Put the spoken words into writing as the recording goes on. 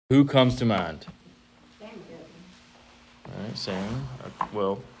Who comes to mind? All right, Samuel.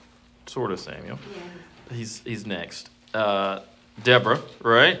 Well, sort of Samuel. Yeah. He's next. Deborah,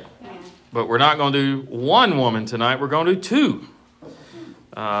 right? Yeah. But we're not going to do one woman tonight. We're going to do two.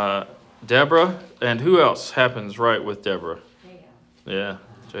 Deborah, and who else happens right with Deborah? Jael.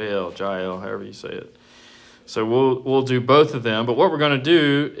 Yeah, Jael, however you say it. So we'll do both of them. But what we're going to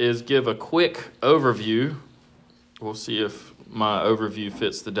do is give a quick overview. We'll see if my overview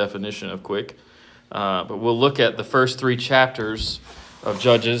fits the definition of quick. But we'll look at the first three chapters of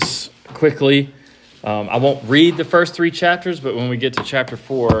Judges quickly. I won't read the first three chapters, but when we get to chapter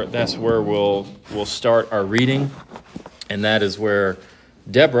 4, that's where we'll start our reading. And that is where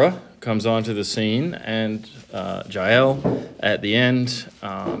Deborah comes onto the scene and Jael at the end.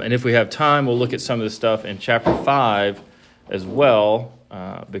 And if we have time, we'll look at some of the stuff in chapter 5 as well,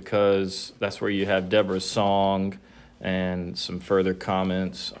 because that's where you have Deborah's song and some further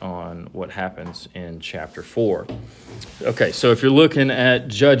comments on what happens in chapter 4. Okay, so if you're looking at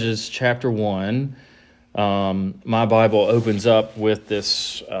Judges chapter 1, my Bible opens up with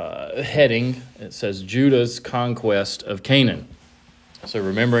this heading. It says, Judah's conquest of Canaan. So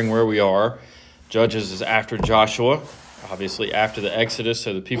remembering where we are, Judges is after Joshua, obviously after the Exodus,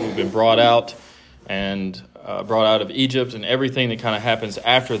 so the people have been brought out and brought out of Egypt, and everything that kind of happens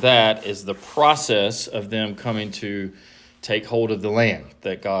after that is the process of them coming to take hold of the land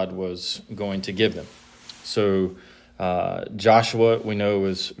that God was going to give them. So Joshua, we know,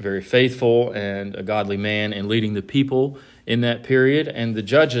 was very faithful and a godly man in leading the people in that period, and the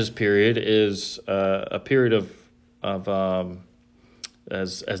Judges period is a period of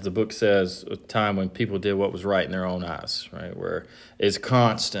as the book says, a time when people did what was right in their own eyes, right? Where it's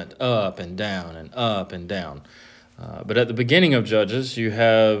constant up and down and up and down. But at the beginning of Judges, you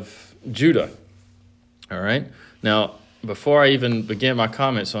have Judah, all right? Now, before I even begin my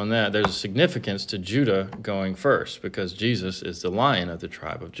comments on that, there's a significance to Judah going first, because Jesus is the Lion of the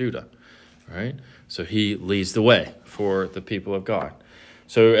tribe of Judah, right? So he leads the way for the people of God.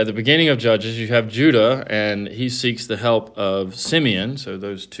 So at the beginning of Judges, you have Judah, and he seeks the help of Simeon. So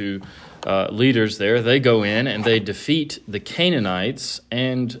those two leaders there, they go in and they defeat the Canaanites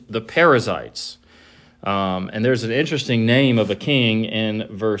and the Perizzites. And there's an interesting name of a king in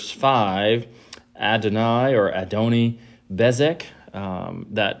verse 5, Adonai or Adoni Bezek.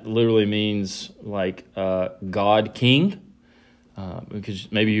 That literally means like God King. Because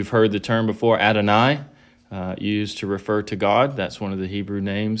maybe you've heard the term before, Adonai. Used to refer to God. That's one of the Hebrew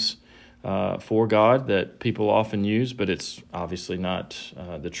names for God that people often use, but it's obviously not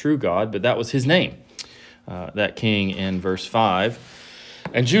the true God, but that was his name, that king in verse 5.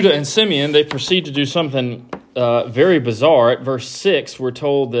 And Judah and Simeon, they proceed to do something very bizarre. At verse 6, we're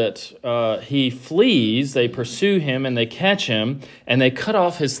told that he flees, they pursue him, and they catch him, and they cut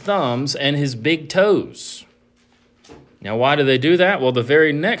off his thumbs and his big toes. Now, why do they do that? Well, the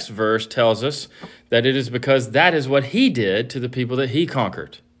very next verse tells us that it is because that is what he did to the people that he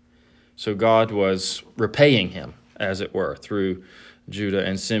conquered. So God was repaying him, as it were, through Judah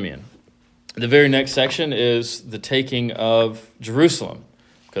and Simeon. The very next section is the taking of Jerusalem.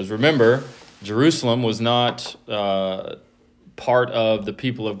 Because remember, Jerusalem was not part of the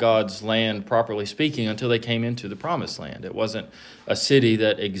people of God's land, properly speaking, until they came into the promised land. It wasn't a city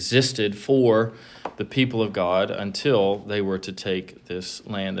that existed for the people of God until they were to take this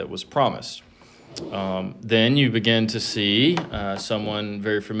land that was promised. Then you begin to see someone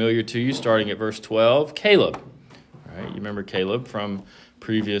very familiar to you, starting at verse 12, Caleb. All right, you remember Caleb from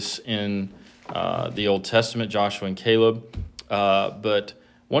previous in the Old Testament, Joshua and Caleb. But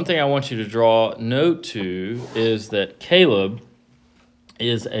one thing I want you to draw note to is that Caleb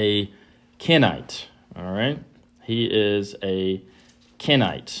is a Kenite. All right, he is a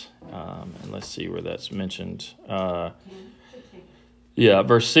Kenite. And let's see where that's mentioned.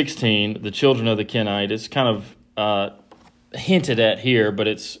 Verse 16, the children of the Kenite. It's kind of hinted at here, but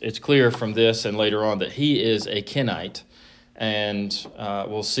it's clear from this and later on that he is a Kenite. And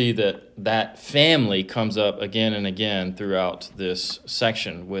we'll see that family comes up again and again throughout this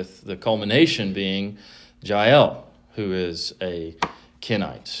section, with the culmination being Jael, who is a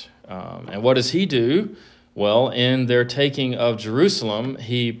Kenite. And what does he do? Well, in their taking of Jerusalem,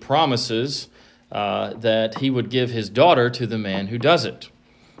 he promises that he would give his daughter to the man who does it.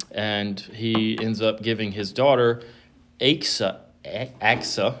 And he ends up giving his daughter, Achsah, however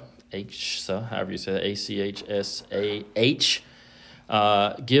you say it,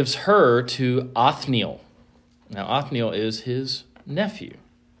 Achsah, gives her to Othniel. Now, Othniel is his nephew.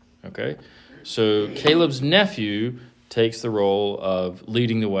 Okay? So Caleb's nephew takes the role of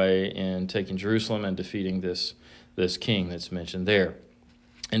leading the way in taking Jerusalem and defeating this king that's mentioned there.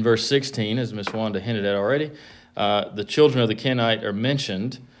 In verse 16, as Miss Wanda hinted at already, the children of the Kenite are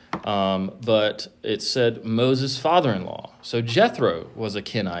mentioned, but it said Moses' father-in-law. So Jethro was a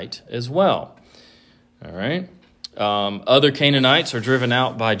Kenite as well. All right. Other Canaanites are driven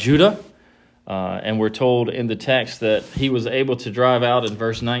out by Judah, and we're told in the text that he was able to drive out, in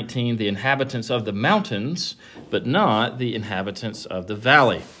verse 19, the inhabitants of the mountains, but not the inhabitants of the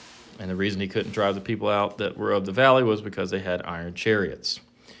valley. And the reason he couldn't drive the people out that were of the valley was because they had iron chariots.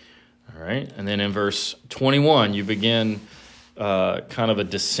 All right. And then in verse 21, you begin kind of a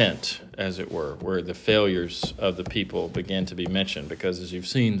descent, as it were, where the failures of the people begin to be mentioned. Because as you've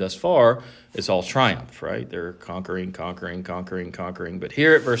seen thus far, it's all triumph, right? They're conquering. But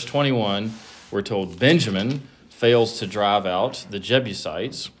here at verse 21, we're told Benjamin fails to drive out the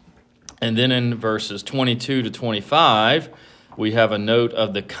Jebusites. And then in verses 22 to 25, we have a note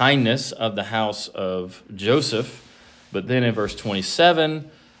of the kindness of the house of Joseph. But then in verse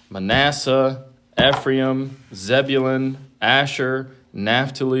 27, Manasseh, Ephraim, Zebulun, Asher,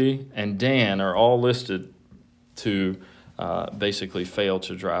 Naphtali, and Dan are all listed to basically fail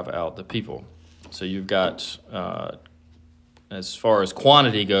to drive out the people. So you've got, as far as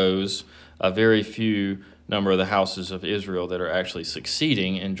quantity goes, a very few number of the houses of Israel that are actually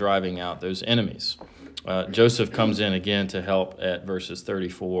succeeding in driving out those enemies. Joseph comes in again to help at verses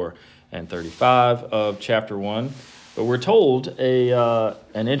 34 and 35 of chapter 1. But we're told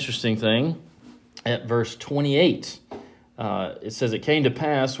an interesting thing at verse 28. It says, it came to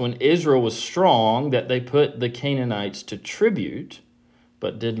pass when Israel was strong that they put the Canaanites to tribute,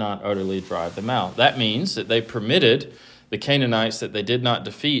 but did not utterly drive them out. That means that they permitted the Canaanites that they did not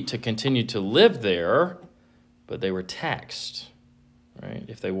defeat to continue to live there, but they were taxed. Right?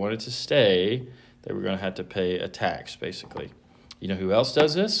 If they wanted to stay, they were going to have to pay a tax, basically. You know who else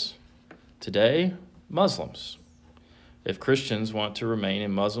does this today? Muslims. If Christians want to remain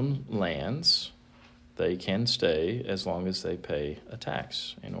in Muslim lands, they can stay as long as they pay a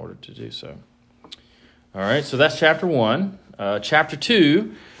tax in order to do so. All right, so that's chapter 1. Chapter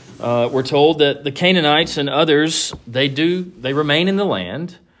 2, we're told that the Canaanites and others, they remain in the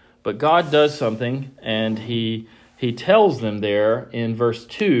land, but God does something, and he tells them there in verse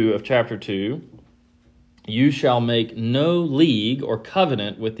 2 of chapter 2, you shall make no league or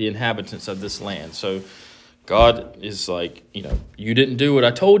covenant with the inhabitants of this land. So God is like, you didn't do what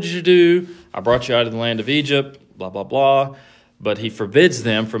I told you to do. I brought you out of the land of Egypt, blah, blah, blah. But he forbids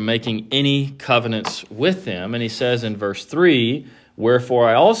them from making any covenants with them. And he says in verse 3, wherefore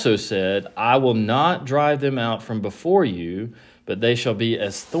I also said, I will not drive them out from before you, but they shall be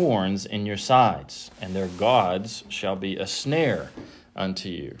as thorns in your sides, and their gods shall be a snare unto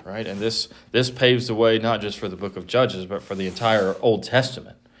you. Right? And this paves the way not just for the book of Judges, but for the entire Old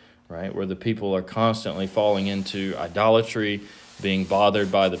Testament. Right, where the people are constantly falling into idolatry, being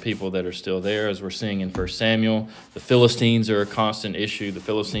bothered by the people that are still there, as we're seeing in 1 Samuel. The Philistines are a constant issue. The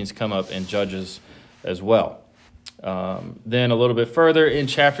Philistines come up in Judges as well. Then a little bit further in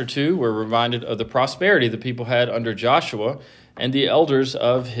chapter 2, we're reminded of the prosperity the people had under Joshua and the elders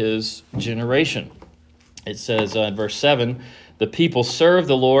of his generation. It says in verse 7, the people served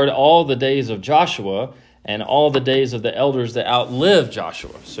the Lord all the days of Joshua, and all the days of the elders that outlived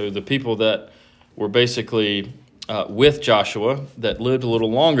Joshua. So the people that were basically with Joshua, that lived a little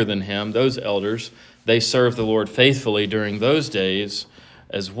longer than him, those elders, they served the Lord faithfully during those days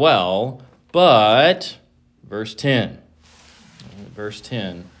as well. But, verse 10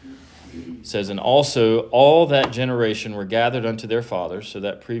 says, and also all that generation were gathered unto their fathers, so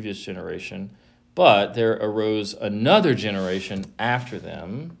that previous generation, but there arose another generation after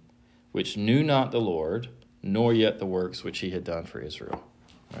them, which knew not the Lord, nor yet the works which he had done for Israel.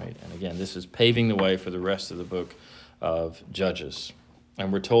 Right? And again, this is paving the way for the rest of the book of Judges.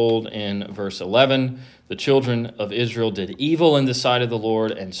 And we're told in verse 11, the children of Israel did evil in the sight of the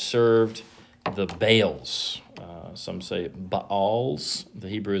Lord and served the Baals. Some say Baals. The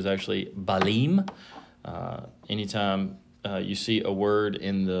Hebrew is actually Baalim. Anytime you see a word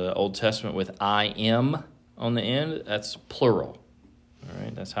in the Old Testament with I am on the end, that's plural. All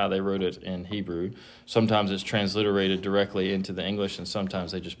right, that's how they wrote it in Hebrew. Sometimes it's transliterated directly into the English, and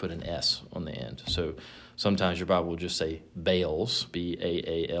sometimes they just put an S on the end. So sometimes your Bible will just say Baals,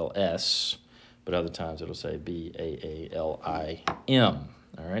 B-A-A-L-S, but other times it'll say B-A-A-L-I-M.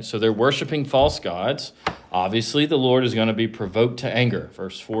 All right, so they're worshiping false gods. Obviously, the Lord is going to be provoked to anger.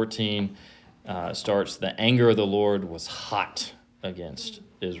 Verse 14 starts, the anger of the Lord was hot against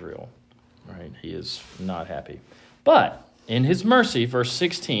Israel. All right, he is not happy. But in his mercy, verse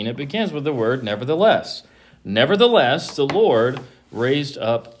 16, it begins with the word nevertheless. Nevertheless, the Lord raised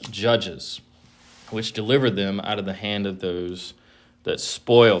up judges, which delivered them out of the hand of those that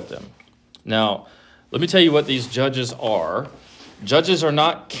spoiled them. Now, let me tell you what these judges are. Judges are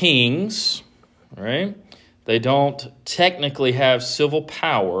not kings, right? They don't technically have civil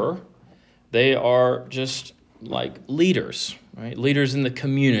power. They are just like leaders, right? Leaders in the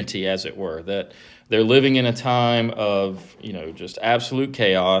community, as it were, that they're living in a time of, just absolute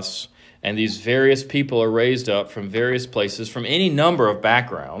chaos. And these various people are raised up from various places, from any number of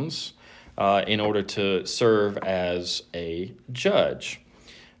backgrounds, in order to serve as a judge.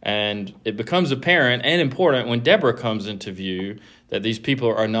 And it becomes apparent and important when Deborah comes into view that these people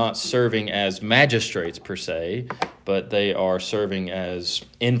are not serving as magistrates per se, but they are serving as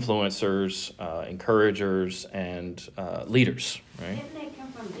influencers, encouragers, and leaders. Right? Didn't they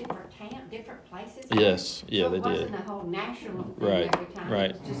come from different places? Yes, yeah, so they did. It wasn't a whole national thing Right, every time. right.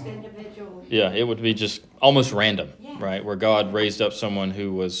 It was just individual. Yeah, it would be just almost random, Yeah. right? Where God raised up someone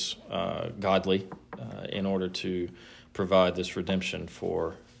who was godly in order to provide this redemption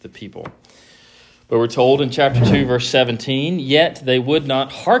for the people. But we're told in chapter 2, verse 17, yet they would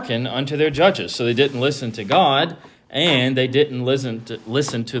not hearken unto their judges. So they didn't listen to God, and they didn't listen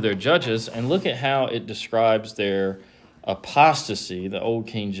to their judges. And look at how it describes their apostasy. The old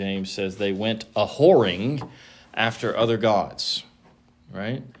King James says they went a-whoring after other gods,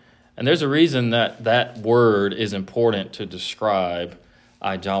 right? And there's a reason that word is important to describe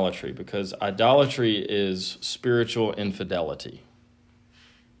idolatry, because idolatry is spiritual infidelity,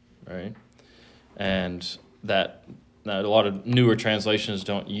 right? And that a lot of newer translations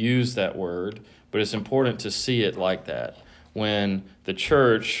don't use that word, but it's important to see it like that. When the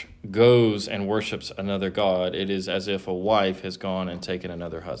church goes and worships another god, it is as if a wife has gone and taken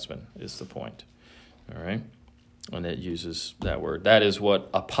another husband, is the point. All right? And it uses that word. That is what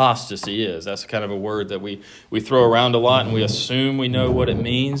apostasy is. That's kind of a word that we throw around a lot and we assume we know what it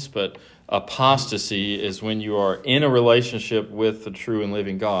means, but apostasy is when you are in a relationship with the true and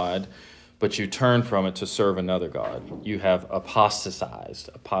living God, but you turn from it to serve another god. You have apostatized.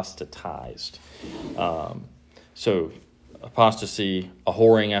 So apostasy, a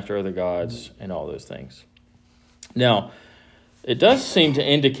whoring after other gods, and all those things. Now, it does seem to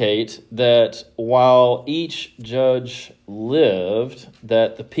indicate that while each judge lived,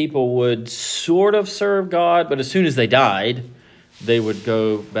 that the people would sort of serve God, but as soon as they died, they would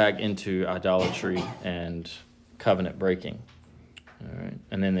go back into idolatry and covenant breaking. All right.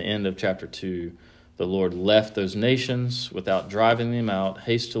 And then the end of chapter 2, the Lord left those nations without driving them out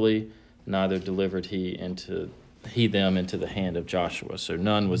hastily, neither delivered he them into the hand of Joshua. So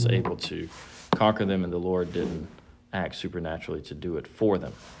none was able to conquer them, and the Lord didn't act supernaturally to do it for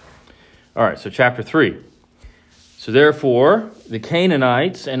them. All right, so chapter 3. So therefore, the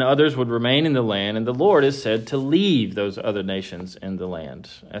Canaanites and others would remain in the land, and the Lord is said to leave those other nations in the land.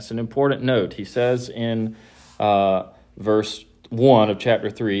 That's an important note. He says in verse 1 of chapter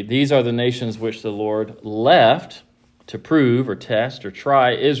 3, these are the nations which the Lord left to prove or test or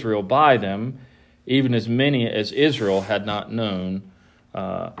try Israel by them, even as many as Israel had not known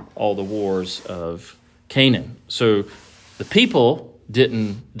all the wars of Canaan. So the people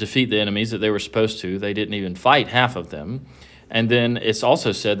didn't defeat the enemies that they were supposed to. They didn't even fight half of them. And then it's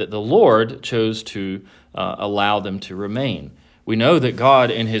also said that the Lord chose to allow them to remain. We know that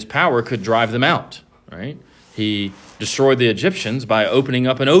God in his power could drive them out, right? He destroyed the Egyptians by opening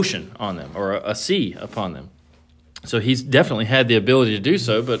up an ocean on them or a sea upon them. So he's definitely had the ability to do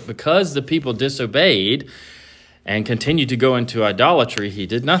so, but because the people disobeyed and continued to go into idolatry, he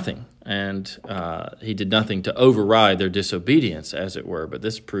did nothing. And he did nothing to override their disobedience, as it were. But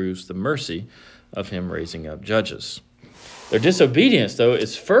this proves the mercy of him raising up judges. Their disobedience, though,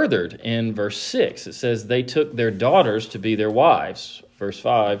 is furthered in verse 6. It says they took their daughters to be their wives. Verse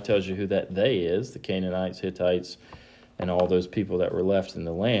 5 tells you who that they is, the Canaanites, Hittites, and all those people that were left in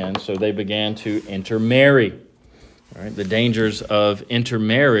the land. So they began to intermarry. All right, the dangers of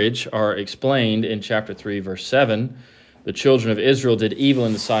intermarriage are explained in chapter 3, verse 7. The children of Israel did evil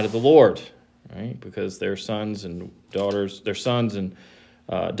in the sight of the Lord, right? Because their sons and daughters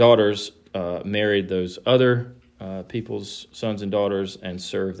married those other people's sons and daughters and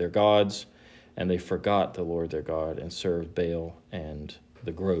served their gods, and they forgot the Lord their God and served Baal and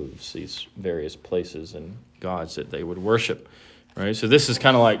the groves, these various places and gods that they would worship, right? So this is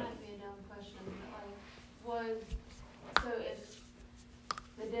kind of like...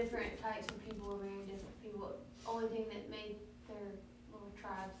 different types of people were marrying different people. Only thing that made their little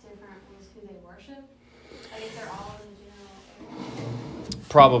tribes different was who they worship. I guess they're all in the general area.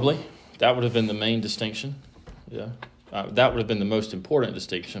 Probably. That would have been the main distinction. Yeah. That would have been the most important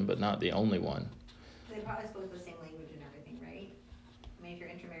distinction, but not the only one. They probably spoke the same language and everything, right? I mean, if you're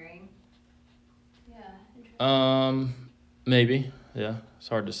intermarrying. Yeah. Maybe. Yeah, it's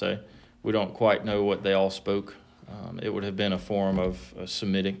hard to say. We don't quite know what they all spoke. It would have been a form of a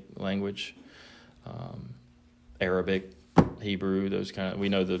Semitic language, Arabic, Hebrew, those kind of. We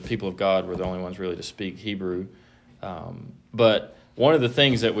know the people of God were the only ones really to speak Hebrew. But one of the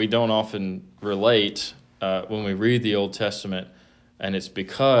things that we don't often relate when we read the Old Testament, and it's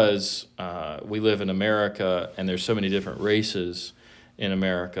because we live in America and there's so many different races in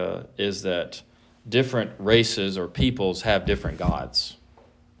America, is that different races or peoples have different gods,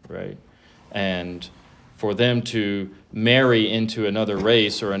 right? And for them to marry into another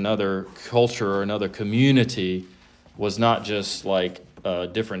race or another culture or another community was not just like a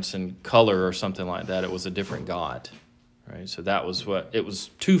difference in color or something like that. It was a different god, right? So that was what, it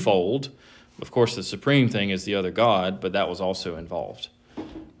was twofold. Of course, the supreme thing is the other god, but that was also involved, all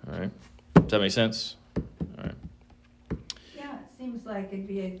right? Does that make sense? All right. Yeah, it seems like it'd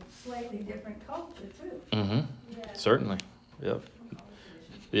be a slightly different culture too. Mm-hmm. Certainly. Yep.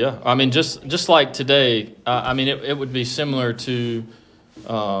 Yeah. I mean, just like today, I mean, it would be similar to,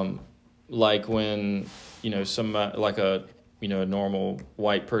 like when, some like a normal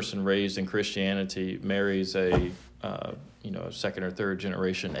white person raised in Christianity marries a second or third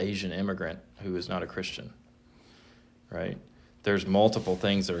generation Asian immigrant who is not a Christian, right? There's multiple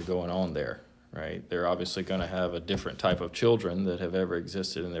things that are going on there, right? They're obviously going to have a different type of children that have ever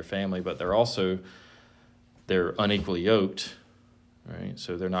existed in their family, but they're unequally yoked, right?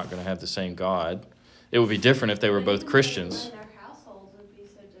 So they're not going to have the same God. It would be different if they were But both even Christians. Their households would be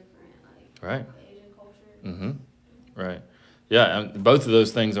so different, like Right. the Asian culture. Mm-hmm. Right. Yeah, and both of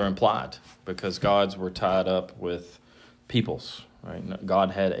those things are implied because gods were tied up with peoples, right?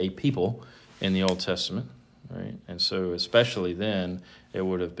 God had a people in the Old Testament, right? And so especially then, it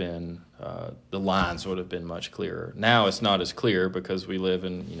would have been, the lines would have been much clearer. Now it's not as clear because we live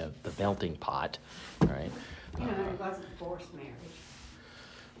in, the melting pot, right? It wasn't forced marriage.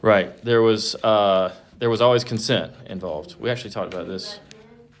 Right. There was always consent involved. We actually talked about this.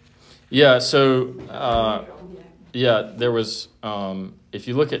 Yeah, so... Yeah, there was, if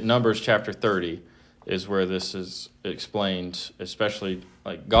you look at Numbers chapter 30, is where this is explained, especially,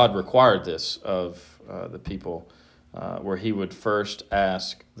 like, God required this of the people, where he would first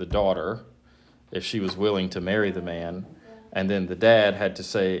ask the daughter if she was willing to marry the man, and then the dad had to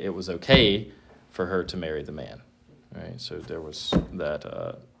say it was okay for her to marry the man, right? So there was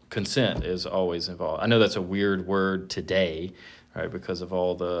that consent is always involved. I know that's a weird word today, right, because of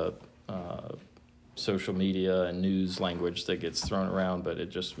all the... social media and news language that gets thrown around, but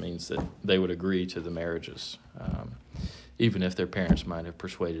it just means that they would agree to the marriages, even if their parents might have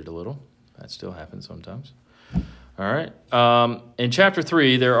persuaded a little. That still happens sometimes. All right. In chapter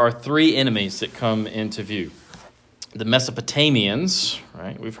 3, there are 3 enemies that come into view. The Mesopotamians,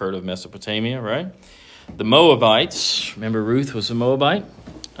 right? We've heard of Mesopotamia, right? The Moabites. Remember Ruth was a Moabite?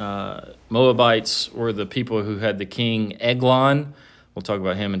 Moabites were the people who had the king Eglon. We'll talk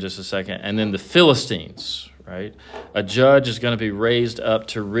about him in just a second. And then the Philistines, right? A judge is going to be raised up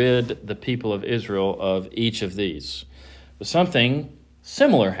to rid the people of Israel of each of these. But something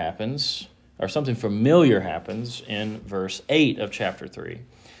similar happens, or something familiar happens in verse 8 of chapter 3. It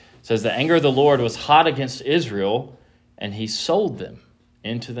says, the anger of the Lord was hot against Israel, and he sold them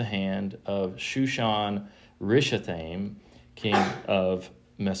into the hand of Shushan Rishathaim, king of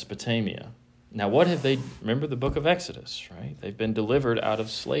Mesopotamia. Now, what have they... Remember the book of Exodus, right? They've been delivered out of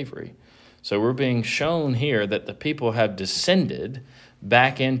slavery. So we're being shown here that the people have descended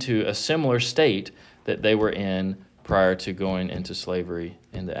back into a similar state that they were in prior to going into slavery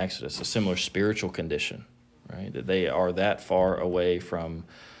in the Exodus, a similar spiritual condition, right? That they are that far away from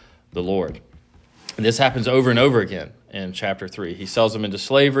the Lord. And this happens over and over again in chapter 3. He sells them into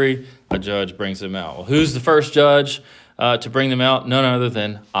slavery. A judge brings them out. Well, who's the first judge to bring them out? None other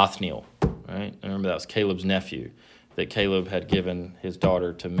than Othniel. Right? And remember, that was Caleb's nephew that Caleb had given his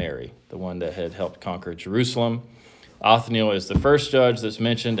daughter to Mary, the one that had helped conquer Jerusalem. Othniel is the first judge that's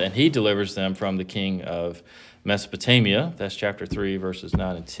mentioned, and he delivers them from the king of Mesopotamia. That's chapter 3, verses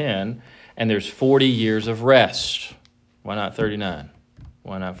 9 and 10. And there's 40 years of rest. Why not 39?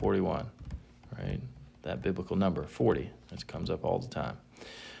 Why not 41? Right? That biblical number, 40. That comes up all the time.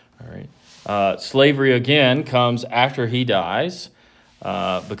 All right. Slavery, again, comes after he dies.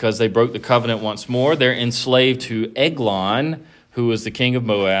 Because they broke the covenant once more. They're enslaved to Eglon, who was the king of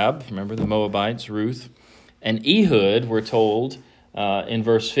Moab. Remember the Moabites, Ruth. And Ehud, we're told in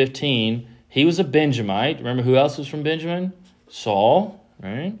verse 15, he was a Benjamite. Remember who else was from Benjamin? Saul,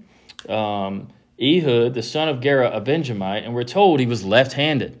 right? Ehud, the son of Gera, a Benjamite. And we're told he was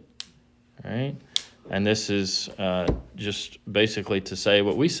left-handed, right? And this is just basically to say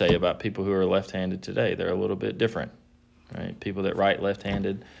what we say about people who are left-handed today. They're a little bit different. right? People that write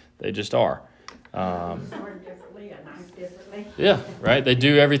left-handed, they just are. Sword differently, a knife differently. Yeah, right. They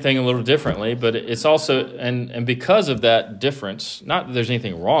do everything a little differently, but it's also and because of that difference, not that there's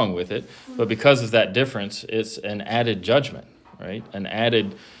anything wrong with it, but because of that difference, it's an added judgment, right? An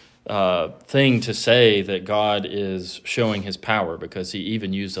added thing to say that God is showing his power, because he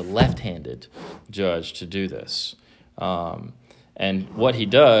even used a left-handed judge to do this. And what he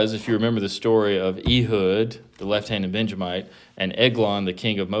does, if you remember the story of Ehud, the left-handed Benjamite, and Eglon, the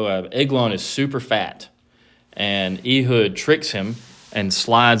king of Moab, Eglon is super fat. And Ehud tricks him and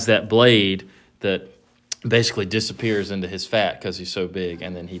slides that blade that basically disappears into his fat because he's so big,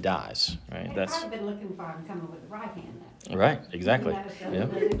 and then he dies. Right? I've kind of been looking for him coming with the right hand. Right, exactly.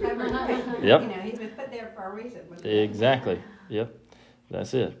 Yep. Yep. You know, he's been put there for a reason. Exactly. Yep.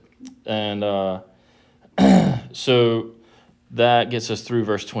 That's it. And so that gets us through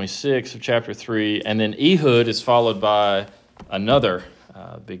verse 26 of chapter 3. And then Ehud is followed by another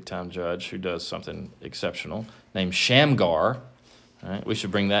big-time judge who does something exceptional named Shamgar. All right? We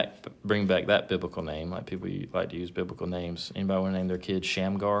should bring back that biblical name. Like people like to use biblical names. Anybody want to name their kid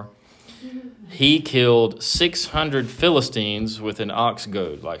Shamgar? He killed 600 Philistines with an ox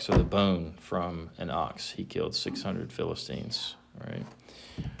goad, so the bone from an ox. He killed 600 Philistines.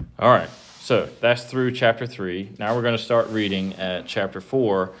 All right. So that's through chapter 3. Now we're going to start reading at chapter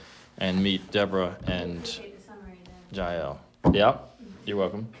 4 and meet Deborah and Appreciate the summary there. Jael. Yep. You're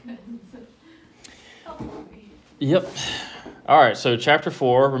welcome. Yep. All right. So chapter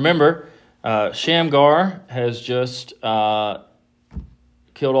 4. Remember, Shamgar has just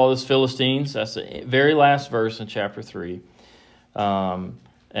killed all those Philistines. That's the very last verse in chapter 3.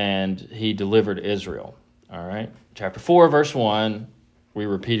 And he delivered Israel. All right. Chapter 4, verse 1, we're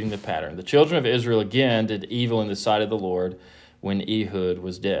repeating the pattern. The children of Israel again did evil in the sight of the Lord when Ehud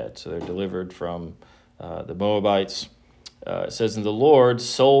was dead. So they're delivered from the Moabites. It says, and the Lord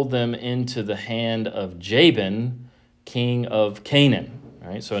sold them into the hand of Jabin, king of Canaan.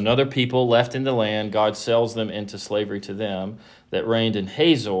 Right? So another people left in the land, God sells them into slavery to them, that reigned in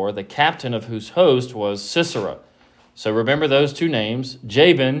Hazor, the captain of whose host was Sisera. So remember those two names.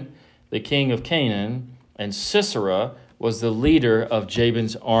 Jabin, the king of Canaan, and Sisera was the leader of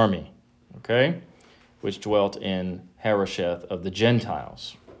Jabin's army, okay, which dwelt in Harosheth of the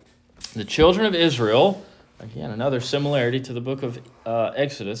Gentiles. The children of Israel, again, another similarity to the book of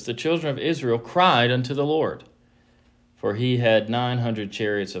Exodus, the children of Israel cried unto the Lord, for he had 900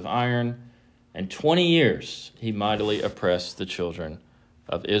 chariots of iron, and 20 years he mightily oppressed the children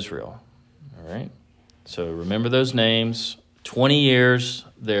of Israel. All right? So remember those names. 20 years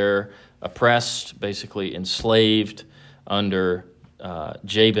they're oppressed, basically enslaved under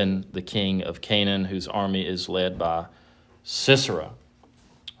Jabin, the king of Canaan, whose army is led by Sisera.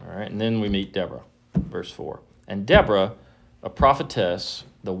 All right? And then we meet Deborah, verse 4. And Deborah, a prophetess,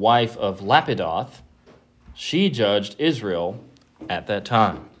 the wife of Lapidoth, she judged Israel at that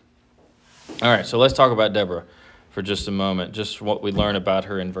time. All right, so let's talk about Deborah for just a moment, just what we learn about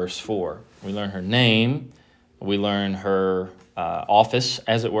her in verse 4. We learn her name, we learn her office,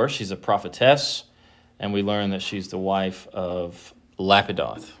 as it were. She's a prophetess, and we learn that she's the wife of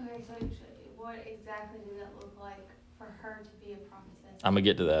Lapidoth. Okay, so what exactly does that look like for her to be a prophetess? I'm going to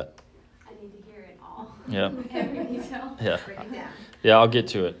get to that. I need to hear it all. Yeah. Every detail. Yeah. Break it down. Yeah, I'll get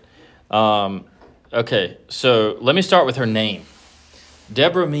to it. Okay, so let me start with her name.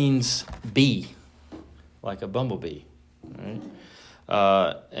 Deborah means bee, like a bumblebee. Right?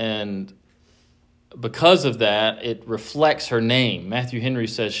 And because of that, it reflects her name. Matthew Henry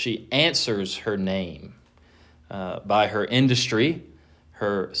says she answers her name by her industry,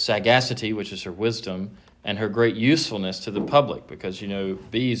 her sagacity, which is her wisdom, and her great usefulness to the public, because,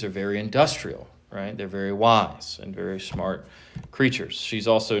 bees are very industrial, right? They're very wise and very smart creatures. She's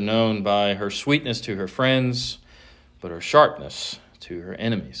also known by her sweetness to her friends, but her sharpness to her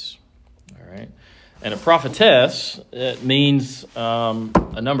enemies. All right. And a prophetess, it means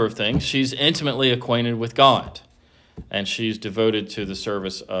a number of things. She's intimately acquainted with God, and she's devoted to the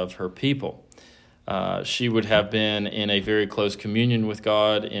service of her people. She would have been in a very close communion with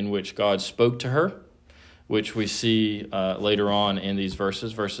God, in which God spoke to her, which we see later on in these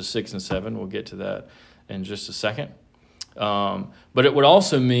verses 6 and 7. We'll get to that in just a second. But it would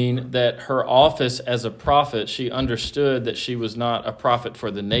also mean that her office as a prophet, she understood that she was not a prophet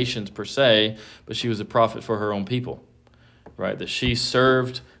for the nations per se, but she was a prophet for her own people, right? That she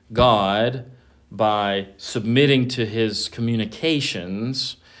served God by submitting to his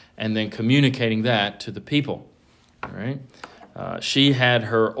communications and then communicating that to the people, all right? She had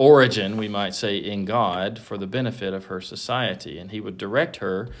her origin, we might say, in God for the benefit of her society, and he would direct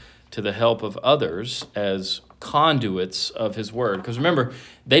her to the help of others as conduits of his word. Because remember,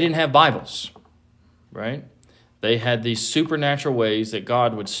 they didn't have Bibles, right? They had these supernatural ways that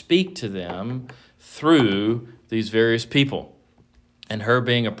God would speak to them through these various people. And her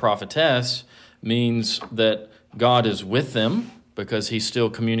being a prophetess means that God is with them because he's still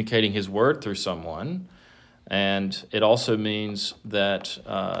communicating his word through someone. And it also means that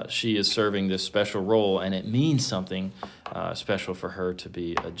she is serving this special role, and it means something special for her to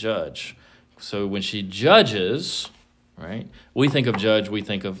be a judge. So when she judges, right, we think of judge, we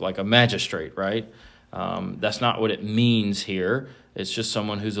think of like a magistrate, right? That's not what it means here. It's just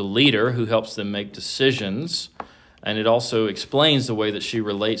someone who's a leader who helps them make decisions. And it also explains the way that she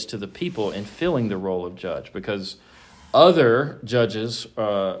relates to the people in filling the role of judge, because other judges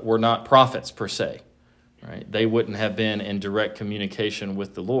were not prophets per se. Right? They wouldn't have been in direct communication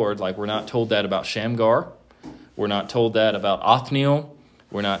with the Lord. Like, we're not told that about Shamgar. We're not told that about Othniel.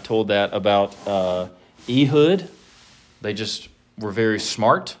 We're not told that about Ehud. They just were very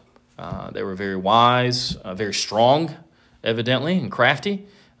smart. They were very wise, very strong, evidently, and crafty.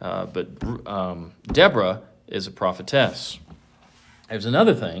 But Deborah is a prophetess. There's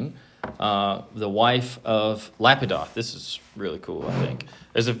another thing. The wife of Lapidoth. This is really cool, I think.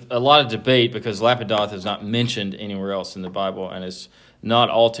 There's a lot of debate because Lapidoth is not mentioned anywhere else in the Bible, and it's not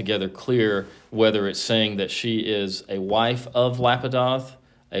altogether clear whether it's saying that she is a wife of Lapidoth,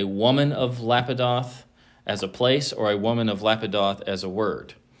 a woman of Lapidoth as a place, or a woman of Lapidoth as a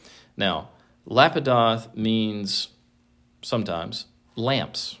word. Now, Lapidoth means sometimes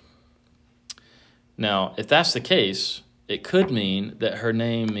lamps. Now, if that's the case, it could mean that her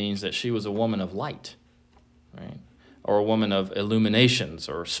name means that she was a woman of light, right? Or a woman of illuminations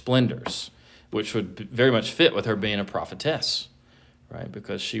or splendors, which would very much fit with her being a prophetess, right?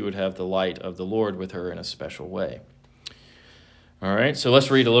 Because she would have the light of the Lord with her in a special way. All right, so let's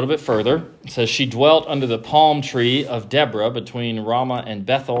read a little bit further. It says, she dwelt under the palm tree of Deborah between Ramah and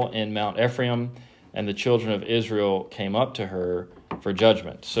Bethel in Mount Ephraim, and the children of Israel came up to her for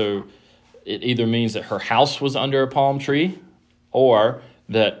judgment. So it either means that her house was under a palm tree, or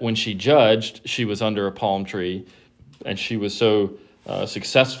that when she judged, she was under a palm tree, and she was so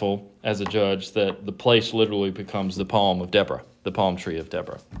successful as a judge that the place literally becomes the palm of Deborah, the palm tree of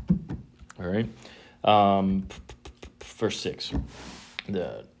Deborah. All right. Verse 6.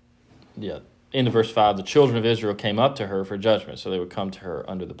 Into verse 5, the children of Israel came up to her for judgment, so they would come to her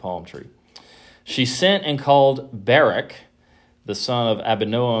under the palm tree. She sent and called Barak, the son of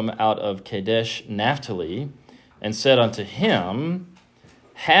Abinoam, out of Kadesh Naphtali, and said unto him,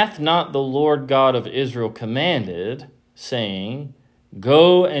 hath not the Lord God of Israel commanded, saying,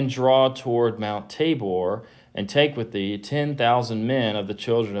 go and draw toward Mount Tabor, and take with thee 10,000 men of the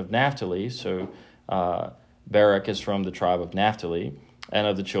children of Naphtali? So Barak is from the tribe of Naphtali, and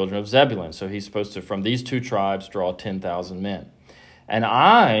of the children of Zebulun. So he's supposed to, from these two tribes, draw 10,000 men. And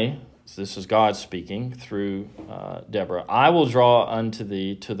this is God speaking through Deborah, I will draw unto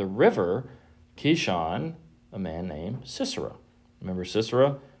thee to the river Kishon a man named Sisera. Remember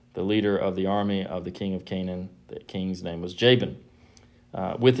Sisera, the leader of the army of the king of Canaan. The king's name was Jabin.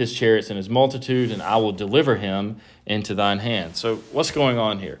 With his chariots and his multitude, and I will deliver him into thine hand. So what's going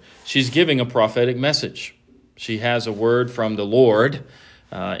on here? She's giving a prophetic message. She has a word from the Lord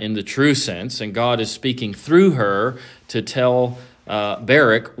in the true sense, and God is speaking through her to tell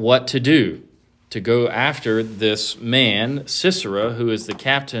Barak what to do, to go after this man, Sisera, who is the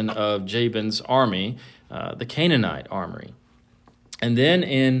captain of Jabin's army, the Canaanite army. And then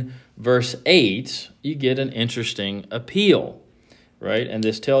in verse 8, you get an interesting appeal, right? And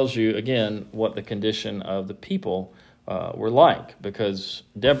this tells you, again, what the condition of the people were like. Because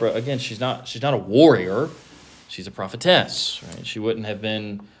Deborah, again, she's not a warrior. She's a prophetess, right? She wouldn't have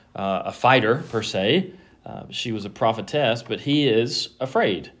been a fighter, per se. She was a prophetess, but he is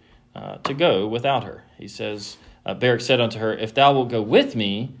afraid to go without her. He says, Barak said unto her, if thou wilt go with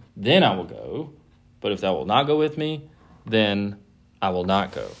me, then I will go. But if thou wilt not go with me, then I will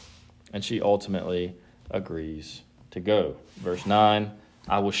not go. And she ultimately agrees to go. Verse 9,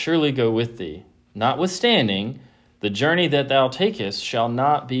 I will surely go with thee. Notwithstanding, the journey that thou takest shall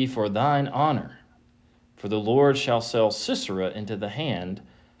not be for thine honor. For the Lord shall sell Sisera into the hand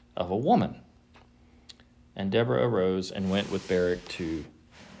of a woman. And Deborah arose and went with Barak to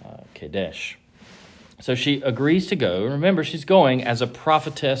Kadesh. So she agrees to go. Remember, she's going as a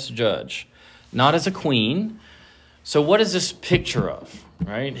prophetess judge, not as a queen. So what is this picture of,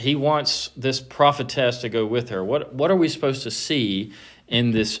 right? He wants this prophetess to go with her. What are we supposed to see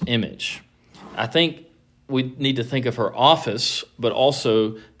in this image? I think we need to think of her office, but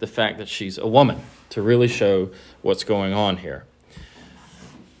also the fact that she's a woman to really show what's going on here.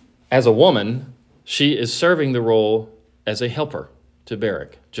 As a woman, she is serving the role as a helper to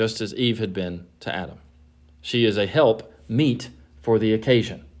Barak, just as Eve had been to Adam. She is a help meet for the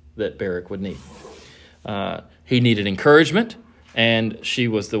occasion that Barak would need. He needed encouragement, and she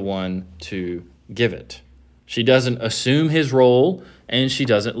was the one to give it. She doesn't assume his role, and she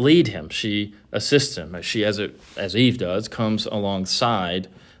doesn't lead him. She assists him. She, as Eve does, comes alongside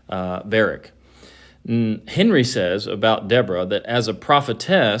Barak. Henry says about Deborah that as a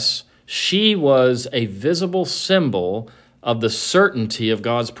prophetess, she was a visible symbol of the certainty of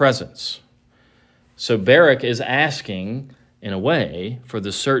God's presence. So Barak is asking, in a way, for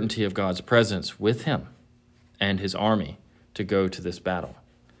the certainty of God's presence with him and his army to go to this battle.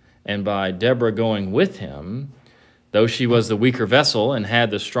 And by Deborah going with him, though she was the weaker vessel and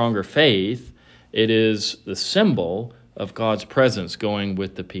had the stronger faith, it is the symbol of God's presence going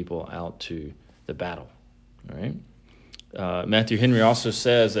with the people out to the battle. All right? Matthew Henry also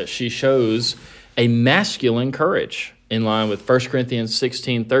says that she shows a masculine courage in line with 1 Corinthians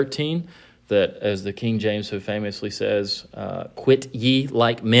 16:13, that, as the King James so famously says, quit ye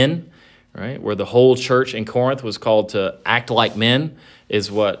like men, right? Where the whole church in Corinth was called to act like men,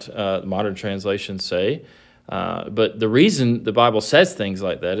 is what modern translations say. But the reason the Bible says things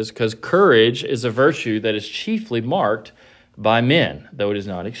like that is because courage is a virtue that is chiefly marked by men, though it is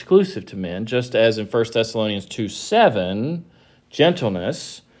not exclusive to men, just as in 1 Thessalonians 2:7,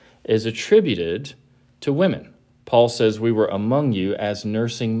 gentleness is attributed to women. Paul says we were among you as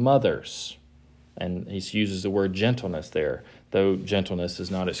nursing mothers, and he uses the word gentleness there, though gentleness is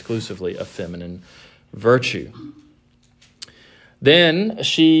not exclusively a feminine virtue. Then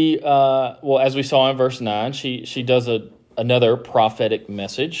she, as we saw in verse 9, she does another prophetic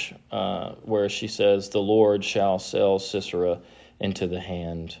message where she says, the Lord shall sell Sisera into the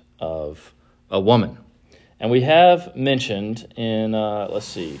hand of a woman. And we have mentioned in,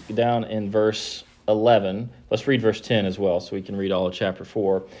 down in verse 11, let's read verse 10 as well so we can read all of chapter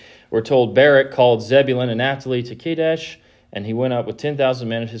 4. We're told Barak called Zebulun and Naphtali to Kadesh, and he went up with 10,000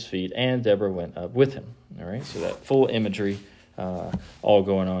 men at his feet, and Deborah went up with him. All right, so that full imagery all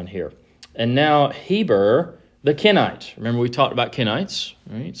going on here. And now Heber, the Kenite. Remember we talked about Kenites,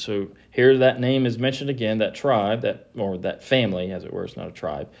 right? So here that name is mentioned again, that tribe, that family, as it were, it's not a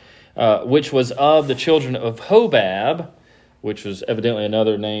tribe, which was of the children of Hobab, which was evidently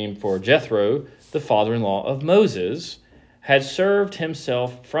another name for Jethro, the father-in-law of Moses, had severed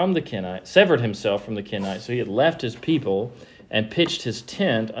himself from the Kenites, so he had left his people and pitched his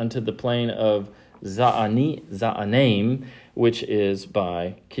tent unto the plain of Zaanaim, which is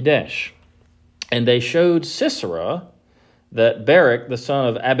by Kadesh. And they showed Sisera that Barak, the son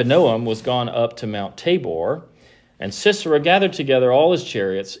of Abinoam, was gone up to Mount Tabor. And Sisera gathered together all his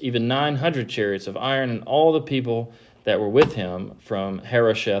chariots, even 900 chariots of iron, and all the people that were with him from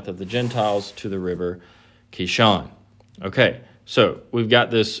Harosheth of the Gentiles to the river Kishon. Okay, so we've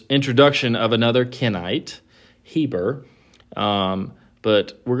got this introduction of another Kenite, Heber,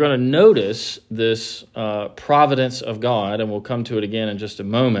 but we're going to notice this providence of God, and we'll come to it again in just a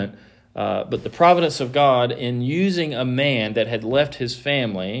moment, but the providence of God in using a man that had left his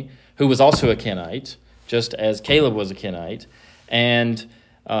family, who was also a Kenite, just as Caleb was a Kenite, and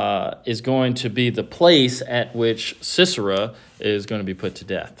is going to be the place at which Sisera is going to be put to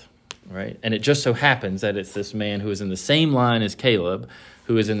death. Right? And it just so happens that it's this man who is in the same line as Caleb,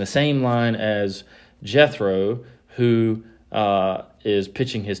 who is in the same line as Jethro, who is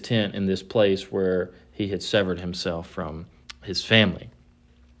pitching his tent in this place where he had severed himself from his family.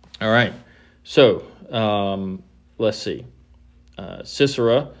 All right, so let's see.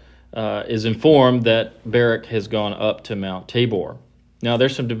 Sisera is informed that Barak has gone up to Mount Tabor. Now,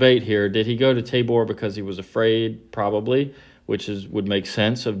 there's some debate here. Did he go to Tabor because he was afraid? Probably, which would make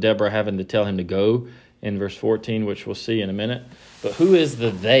sense of Deborah having to tell him to go in verse 14, which we'll see in a minute. But who is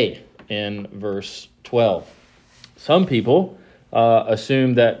the they in verse 12? Some people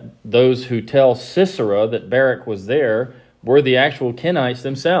assume that those who tell Sisera that Barak was there were the actual Kenites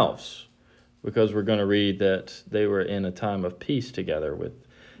themselves, because we're going to read that they were in a time of peace together with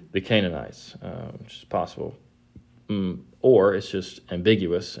the Canaanites, which is possible. Or it's just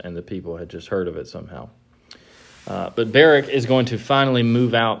ambiguous and the people had just heard of it somehow. But Barak is going to finally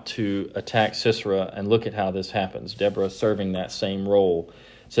move out to attack Sisera, and look at how this happens. Deborah serving that same role.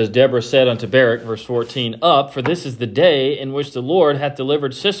 It says, Deborah said unto Barak, verse 14, Up, for this is the day in which the Lord hath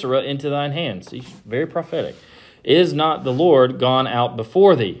delivered Sisera into thine hands. He's very prophetic. Is not the Lord gone out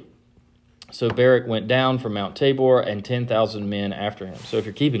before thee? So Barak went down from Mount Tabor, and 10,000 men after him. So if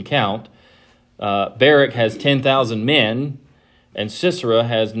you're keeping count, Barak has 10,000 men, and Sisera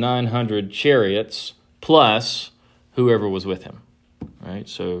has 900 chariots, plus whoever was with him. Right?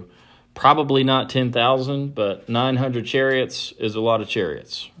 So probably not 10,000, but 900 chariots is a lot of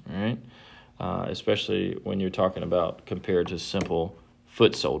chariots, right? Especially when you're talking about compared to simple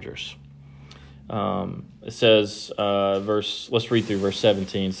foot soldiers. It says, let's read through verse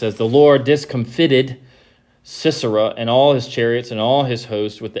 17. It says, the Lord discomfited Sisera and all his chariots and all his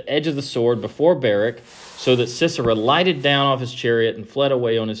host with the edge of the sword before Barak, so that Sisera lighted down off his chariot and fled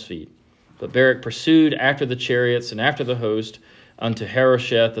away on his feet. But Barak pursued after the chariots and after the host unto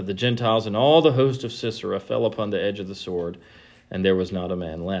Harosheth of the Gentiles, and all the host of Sisera fell upon the edge of the sword, and there was not a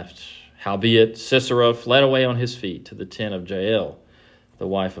man left. Howbeit Sisera fled away on his feet to the tent of Jael, the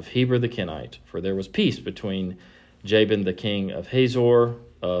wife of Heber the Kenite, for there was peace between Jabin the king of Hazor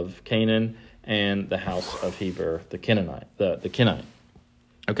of Canaan and the house of Heber the Kenite. The Kenite.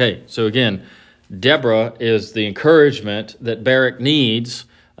 Okay, so again, Deborah is the encouragement that Barak needs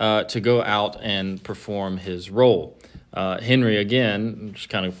to go out and perform his role. Henry, again, just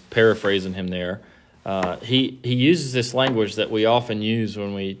kind of paraphrasing him there, he uses this language that we often use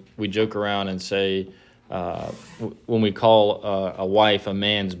when we joke around and say, when we call a wife a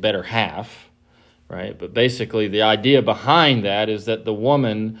man's better half, right? But basically the idea behind that is that the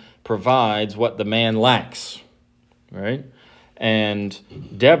woman provides what the man lacks, right? And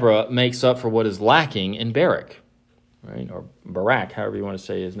Deborah makes up for what is lacking in Barak, right? Or Barak, however you want to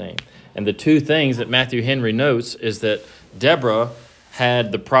say his name. And the two things that Matthew Henry notes is that Deborah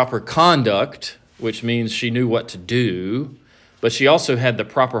had the proper conduct, which means she knew what to do, but she also had the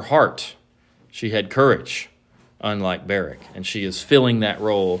proper heart. She had courage, unlike Barak, and she is filling that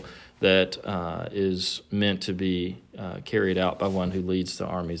role that is meant to be carried out by one who leads the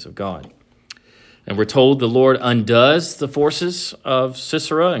armies of God. And we're told the Lord undoes the forces of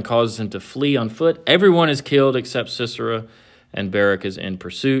Sisera and causes him to flee on foot. Everyone is killed except Sisera, and Barak is in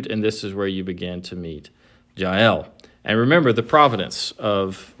pursuit, and this is where you begin to meet Jael. And remember the providence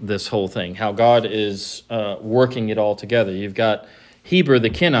of this whole thing, how God is working it all together. You've got Heber the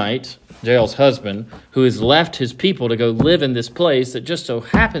Kenite, Jael's husband, who has left his people to go live in this place that just so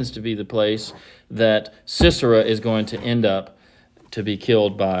happens to be the place that Sisera is going to end up to be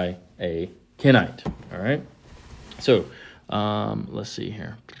killed by a Kenite. All right? So, let's see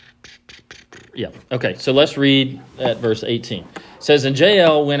here. Yeah, okay, so let's read at verse 18. It says, and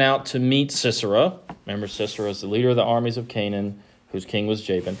Jael went out to meet Sisera. Remember, Sisera is the leader of the armies of Canaan, whose king was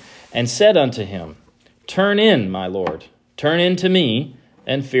Jabin, and said unto him, turn in, my lord, turn in to me,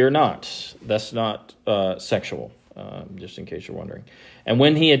 and fear not. That's not sexual, just in case you're wondering. And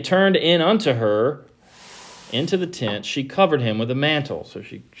when he had turned in unto her, into the tent, she covered him with a mantle. So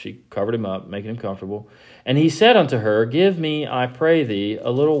she covered him up, making him comfortable. And he said unto her, give me, I pray thee,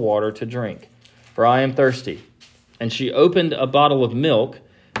 a little water to drink, for I am thirsty. And she opened a bottle of milk,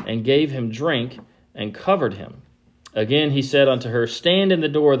 and gave him drink, and covered him. Again he said unto her, stand in the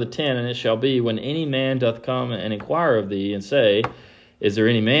door of the tent, and it shall be, when any man doth come and inquire of thee, and say, is there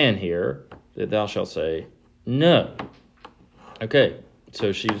any man here? That thou shalt say, no. Okay,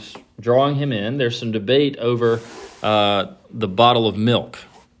 so she's drawing him in. There's some debate over the bottle of milk,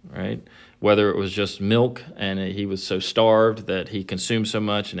 right? Whether it was just milk and he was so starved that he consumed so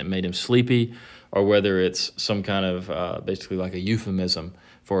much and it made him sleepy, or whether it's some kind of basically like a euphemism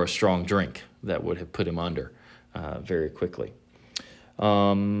for a strong drink that would have put him under very quickly. So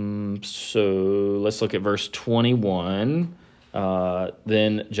let's look at verse 21.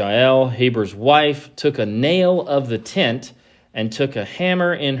 Then Jael, Heber's wife, took a nail of the tent and took a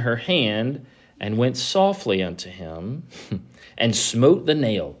hammer in her hand and went softly unto him and smote the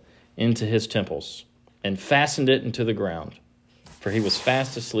nail into his temples and fastened it into the ground. For he was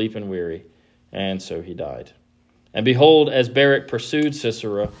fast asleep and weary, and so he died. And behold, as Barak pursued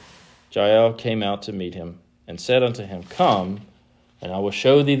Sisera, Jael came out to meet him and said unto him, come, and I will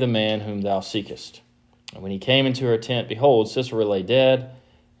show thee the man whom thou seekest. And when he came into her tent, behold, Sisera lay dead,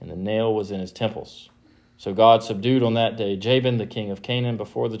 and the nail was in his temples. So God subdued on that day Jabin, the king of Canaan,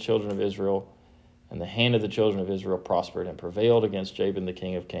 before the children of Israel, and the hand of the children of Israel prospered and prevailed against Jabin, the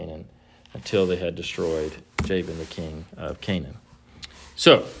king of Canaan, until they had destroyed Jabin, the king of Canaan.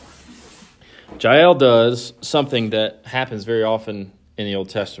 So, Jael does something that happens very often in the Old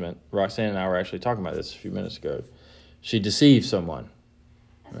Testament. Roxanne and I were actually talking about this a few minutes ago. She deceives someone.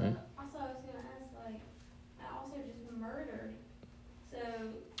 Right? Also, I was going to ask, like, I also just murdered. So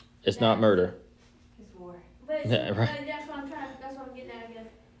It's not murder. It's war. But, Yeah, right. but that's what I'm getting at, I guess.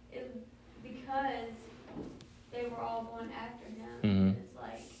 It, because they were all going after him. Mhm. It's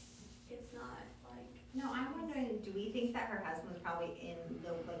like, it's not like. No, I'm wondering, do we think that her husband was probably in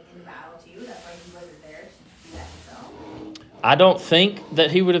the battle too? That's why he wasn't there to do that himself? I don't think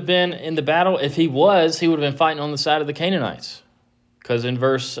that he would have been in the battle. If he was, he would have been fighting on the side of the Canaanites. Because in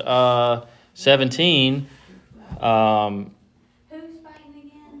verse 17, Who's fighting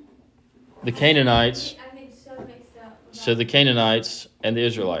again? the Canaanites, I get so mixed up. so the Canaanites and the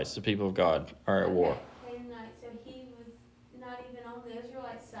Israelites, the people of God, are at war. Canaanite, so he was not even on the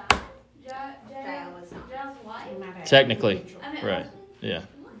Israelite side. Jael was not. Jael's wife? Technically, I mean, right. husband? Yeah.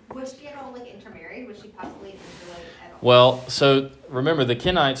 Was she at all like intermarried? Was she possibly an Israelite at all? Well, so remember, the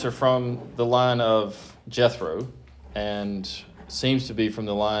Kenites are from the line of Jethro, and seems to be from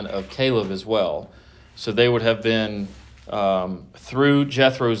the line of Caleb as well. So they would have been, through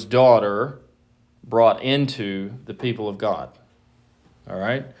Jethro's daughter, brought into the people of God. All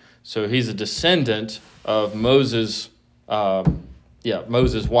right? So he's a descendant of Moses'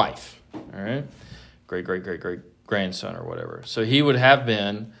 wife. All right? Great grandson or whatever. So he would have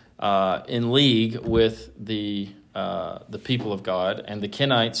been in league with the people of God, and the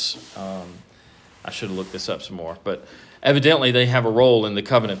Kenites. I should have looked this up some more, but evidently they have a role in the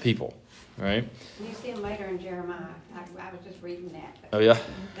covenant people, right? You see them later in Jeremiah. I was just reading that. Oh yeah,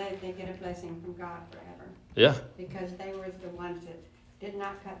 They get a blessing from God forever. yeah. Because they were the ones that did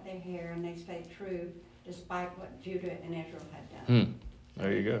not cut their hair and they stayed true despite what Judah and Israel had done.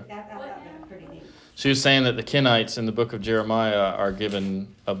 There you go. I thought that was pretty neat. She was saying that the Kenites in the book of Jeremiah are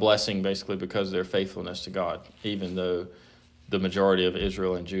given a blessing basically because of their faithfulness to God, even though the majority of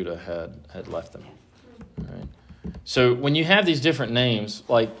Israel and Judah had left them. Right? So when you have these different names,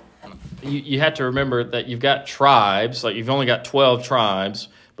 like you have to remember that you've got tribes, like you've only got 12 tribes,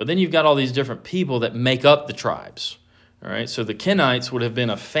 but then you've got all these different people that make up the tribes. All right, so the Kenites would have been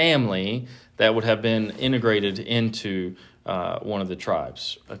a family that would have been integrated into one of the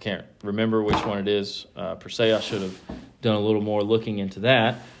tribes. I can't remember which one it is per se. I should have done a little more looking into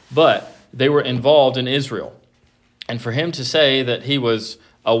that. But they were involved in Israel. And for him to say that he was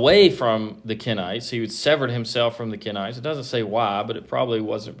away from the Kenites, he had severed himself from the Kenites. It doesn't say why, but it probably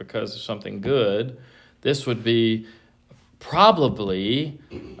wasn't because of something good. This would be probably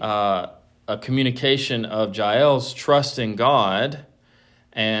a communication of Jael's trust in God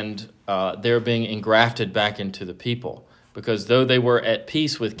and their being engrafted back into the people. Because though they were at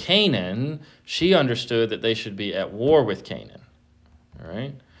peace with Canaan, she understood that they should be at war with Canaan. All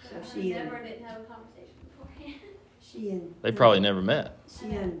right? So Deborah didn't have a conversation beforehand. They probably never met.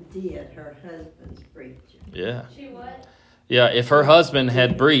 She undid her husband's breach. Yeah. She what? Yeah, if her husband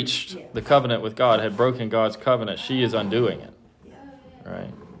had breached the covenant with God, had broken God's covenant, she is undoing it.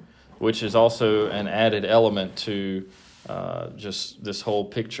 Right? Which is also an added element to just this whole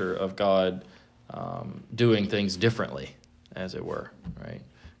picture of God doing things differently, as it were, right?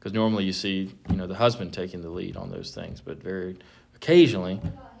 Because normally you see, the husband taking the lead on those things, but very occasionally.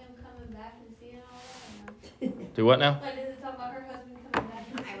 What about him coming back and seeing all that? Or no? Do what now? Like, does it talk about her husband coming back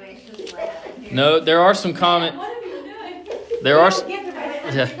and I seeing wish this last. No, there are some comments. What have you doing? There are. Get to the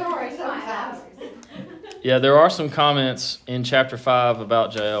Yeah. story sometimes. Yeah, there are some comments in chapter 5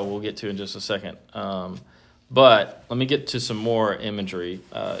 about Jael we'll get to in just a second. But let me get to some more imagery.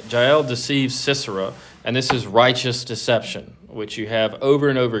 Jael deceives Sisera, and this is righteous deception, which you have over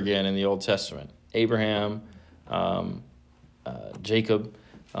and over again in the Old Testament. Abraham, Jacob,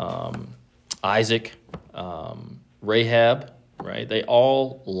 Isaac, Rahab, right? They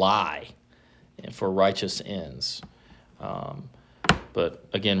all lie for righteous ends. But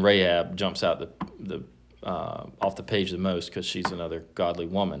again, Rahab jumps out off the page the most because she's another godly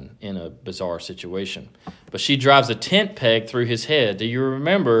woman in a bizarre situation. But she drives a tent peg through his head. Do you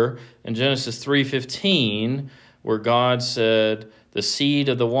remember in Genesis 3:15 where God said the seed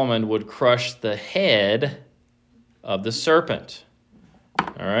of the woman would crush the head of the serpent?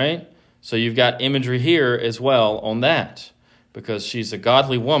 All right? So you've got imagery here as well on that. Because she's a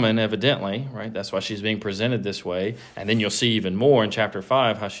godly woman, evidently, right? That's why she's being presented this way. And then you'll see even more in chapter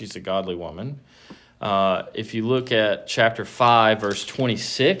 5 how she's a godly woman. If you look at chapter 5, verse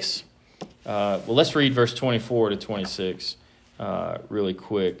 26, let's read verse 24 to 26 really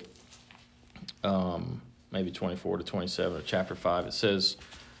quick. Maybe 24 to 27 of chapter 5. It says,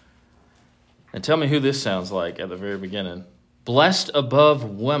 and tell me who this sounds like at the very beginning. Blessed above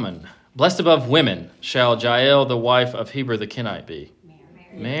women shall Jael, the wife of Heber the Kenite, be.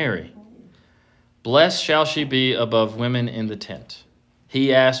 Mary. Blessed shall she be above women in the tent.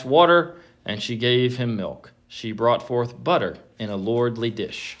 He asked water, and she gave him milk. She brought forth butter in a lordly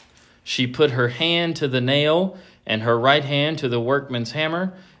dish. She put her hand to the nail, and her right hand to the workman's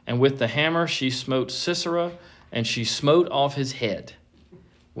hammer, and with the hammer she smote Sisera, and she smote off his head,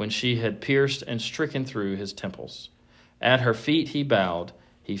 when she had pierced and stricken through his temples. At her feet he bowed.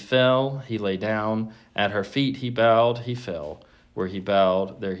 He fell, he lay down. At her feet he bowed, he fell. Where he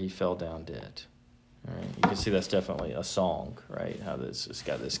bowed, there he fell down dead. Right? You can see that's definitely a song, right? How it's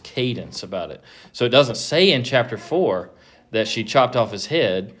got this cadence about it. So it doesn't say in chapter 4 that she chopped off his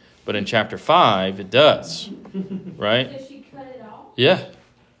head, but in chapter 5 it does, right? Did she cut it off? Yeah.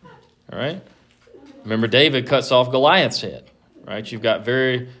 All right. Remember, David cuts off Goliath's head, right? You've got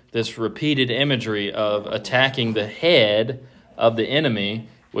this repeated imagery of attacking the head of the enemy,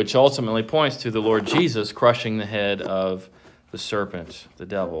 which ultimately points to the Lord Jesus crushing the head of the serpent, the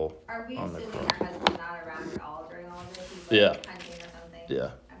devil. Are we on the assuming cross. her husband's not around at all during all of this? He's Yeah. like hunting or something?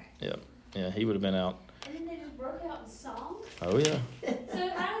 Yeah. Okay. Yeah, he would have been out. And then they just broke out in song? Oh, yeah. So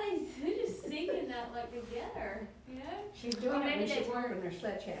how are they just singing that like together, you know? She's doing Or it maybe when they she's weren't. working her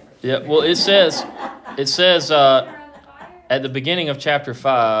sledgehammer. Yeah, well, it says Around the fire? at the beginning of chapter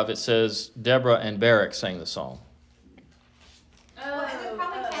 5, it says Deborah and Barak sang the song. Well, and there's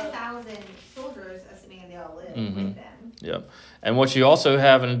probably 10,000 soldiers, assuming they all live Mhm. with them. Yep. And what you also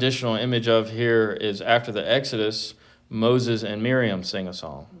have an additional image of here is after the Exodus, Moses and Miriam sing a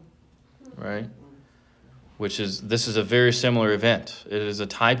song, right? This is a very similar event. It is a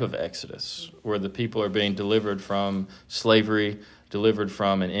type of Exodus where the people are being delivered from slavery, delivered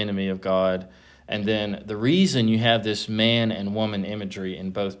from an enemy of God. And then the reason you have this man and woman imagery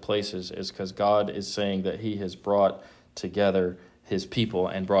in both places is because God is saying that he has brought together his people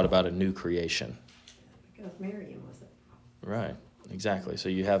and brought about a new creation. Because Miriam was a Right, exactly. So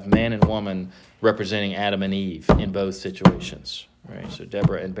you have man and woman representing Adam and Eve in both situations. Right. So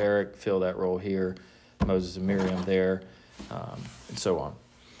Deborah and Barak fill that role here, Moses and Miriam there, and so on.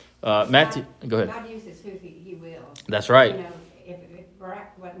 Matthew, go ahead. God uses who he will. That's right. You know, if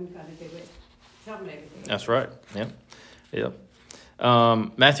Barak wasn't going to do it, somebody would do it. That's right. Yep.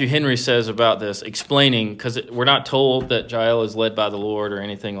 Matthew Henry says about this, explaining, because we're not told that Jael is led by the Lord or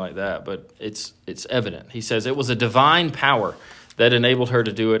anything like that, but it's evident. He says, it was a divine power that enabled her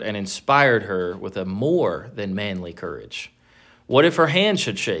to do it and inspired her with a more than manly courage. What if her hand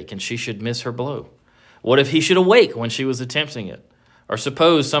should shake and she should miss her blow? What if he should awake when she was attempting it? Or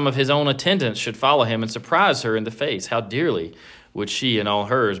suppose some of his own attendants should follow him and surprise her in the face. How dearly would she and all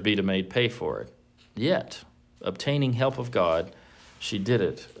hers be to made pay for it? Yet, obtaining help of God, she did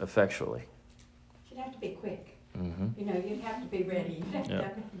it effectually. She'd have to be quick. Mm-hmm. You know, you'd have to be ready. You'd have Yeah.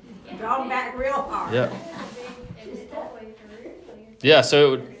 to draw them back real hard. Yeah. It was that way through. Yeah,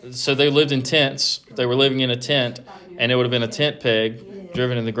 so they lived in tents. They were living in a tent, and it would have been a tent peg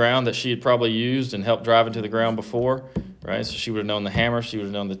driven in the ground that she had probably used and helped drive into the ground before, right? So she would have known the hammer, she would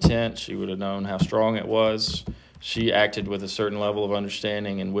have known the tent, she would have known how strong it was. She acted with a certain level of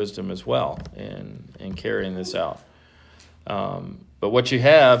understanding and wisdom as well in carrying this out. But what you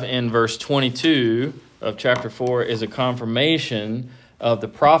have in verse 22 of chapter 4 is a confirmation of the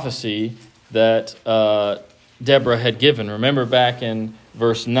prophecy that Deborah had given. Remember back in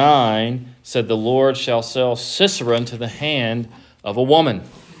verse 9, said the Lord shall sell Sisera into the hand of a woman,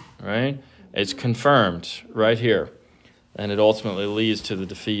 right? It's confirmed right here. And it ultimately leads to the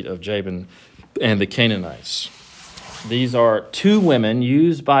defeat of Jabin and the Canaanites. These are two women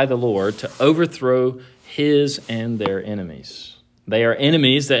used by the Lord to overthrow his and their enemies. They are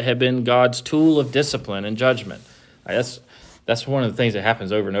enemies that have been God's tool of discipline and judgment. That's one of the things that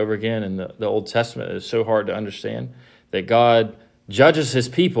happens over and over again in the Old Testament. It's so hard to understand that God judges his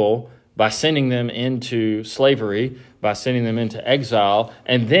people by sending them into slavery, by sending them into exile,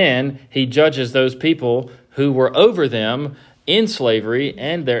 and then he judges those people who were over them in slavery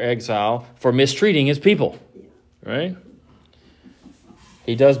and their exile for mistreating his people. Right?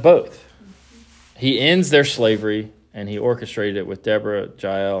 He does both. He ends their slavery, and he orchestrated it with Deborah,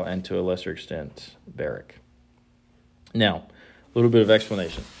 Jael, and to a lesser extent, Barak. Now, a little bit of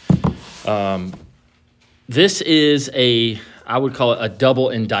explanation. This is I would call it a double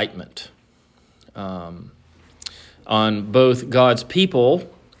indictment on both God's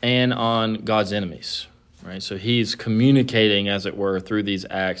people and on God's enemies. Right? So he's communicating, as it were, through these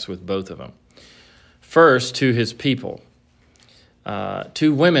acts with both of them. First, to his people.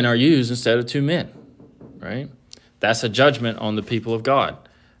 2 women are used instead of 2 men. Right? That's a judgment on the people of God.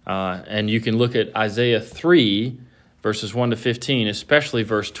 And you can look at Isaiah 3, verses 1 to 15, especially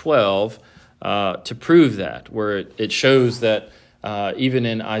verse 12, to prove that, where it shows that even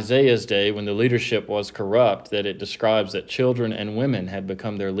in Isaiah's day, when the leadership was corrupt, that it describes that children and women had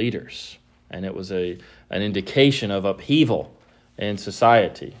become their leaders. And it was an indication of upheaval in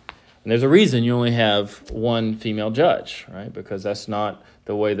society. And there's a reason you only have 1 female judge, right? Because that's not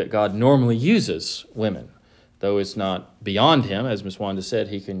the way that God normally uses women. Though it's not beyond him, as Ms. Wanda said,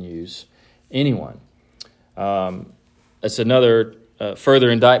 he can use anyone. It's another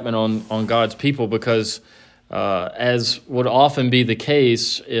further indictment on God's people because as would often be the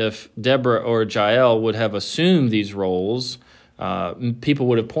case if Deborah or Jael would have assumed these roles, people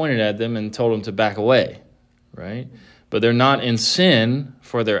would have pointed at them and told them to back away, right? But they're not in sin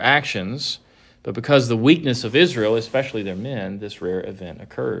for their actions, but because the weakness of Israel, especially their men, this rare event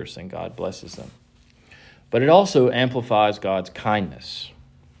occurs and God blesses them. But it also amplifies God's kindness.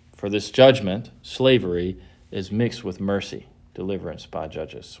 For this judgment, slavery, is mixed with mercy, deliverance by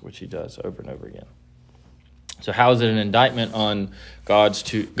judges, which he does over and over again. So how is it an indictment on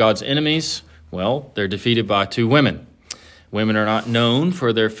God's enemies? Well, they're defeated by two women. Women are not known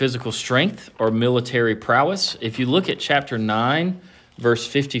for their physical strength or military prowess. If you look at chapter 9, verse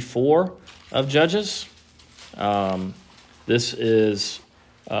 54 of Judges, this is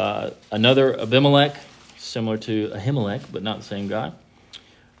another Abimelech, similar to Ahimelech, but not the same guy.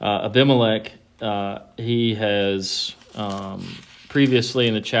 Abimelech, he has previously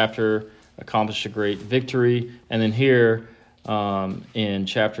in the chapter accomplished a great victory. And then here in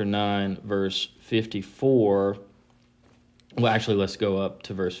chapter 9, verse 54, well, actually, let's go up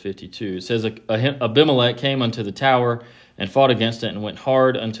to verse 52. It says, Abimelech came unto the tower and fought against it and went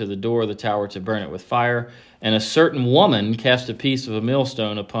hard unto the door of the tower to burn it with fire. And a certain woman cast a piece of a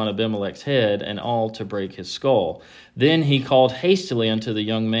millstone upon Abimelech's head, and all to break his skull. Then he called hastily unto the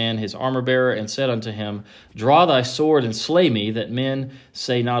young man his armor-bearer, and said unto him, Draw thy sword and slay me, that men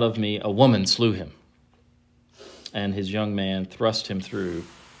say not of me, a woman slew him. And his young man thrust him through,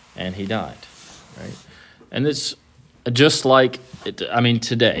 and he died. Right? And it's just like,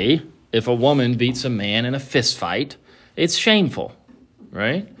 today, if a woman beats a man in a fist fight, it's shameful,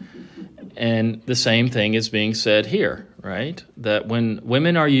 right? And the same thing is being said here, right? That when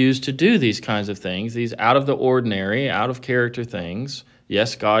women are used to do these kinds of things, these out of the ordinary, out of character things,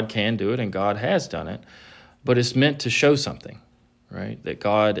 yes, God can do it and God has done it, but it's meant to show something, right? That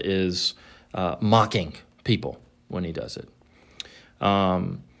God is mocking people when he does it.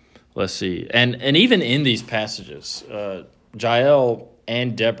 Let's see. And even in these passages, Jael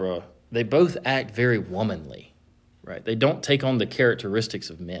and Deborah, they both act very womanly, right? They don't take on the characteristics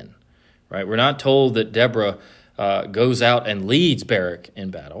of men. Right? We're not told that Deborah goes out and leads Barak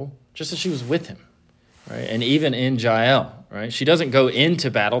in battle, just as she was with him. Right? And even in Jael, right? She doesn't go into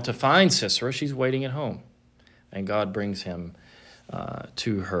battle to find Sisera. She's waiting at home. And God brings him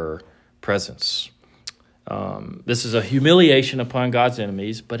to her presence. This is a humiliation upon God's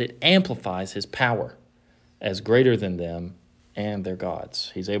enemies, but it amplifies his power as greater than them and their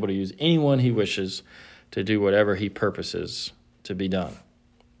gods. He's able to use anyone he wishes to do whatever he purposes to be done.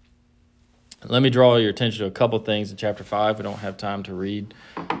 Let me draw your attention to a couple things in chapter 5. We don't have time to read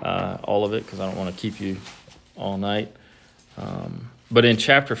all of it because I don't want to keep you all night. But in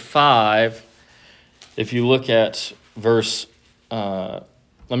chapter 5, if you look at verse, let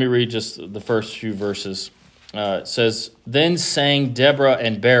me read just the first few verses. It says, Then sang Deborah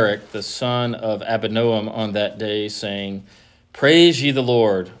and Barak, the son of Abinoam, on that day, saying, Praise ye the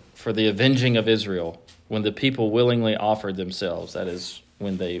Lord for the avenging of Israel, when the people willingly offered themselves. That is,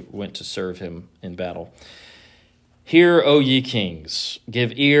 when they went to serve him in battle. Hear, O ye kings,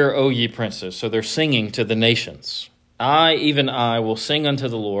 give ear, O ye princes. So they're singing to the nations. I, even I, will sing unto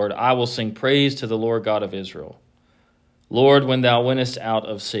the Lord. I will sing praise to the Lord God of Israel. Lord, when thou wentest out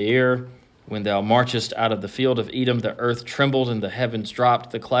of Seir, when thou marchest out of the field of Edom, the earth trembled and the heavens dropped.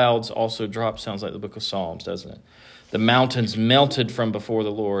 The clouds also dropped. Sounds like the book of Psalms, doesn't it? The mountains melted from before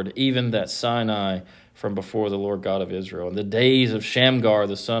the Lord, even that Sinai from before the Lord God of Israel. In the days of Shamgar,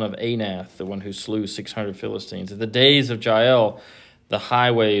 the son of Anath, the one who slew 600 Philistines. In the days of Jael, the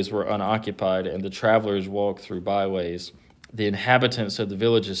highways were unoccupied, and the travelers walked through byways. The inhabitants of the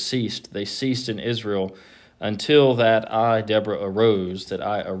villages ceased. They ceased in Israel until that I, Deborah, arose, that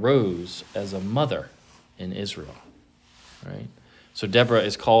I arose as a mother in Israel. Right? So Deborah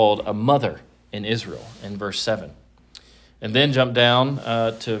is called a mother in Israel in verse 7. And then jump down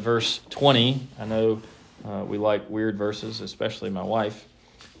to verse 20. I know we like weird verses, especially my wife.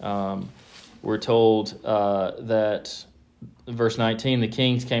 We're told that, verse 19, the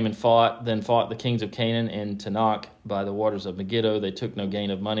kings came and fought the kings of Canaan in Tanakh by the waters of Megiddo. They took no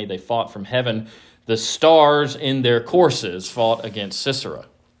gain of money. They fought from heaven. The stars in their courses fought against Sisera.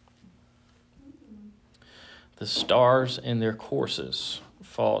 The stars in their courses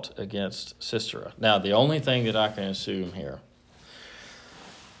fought against Sisera. Now, the only thing that I can assume here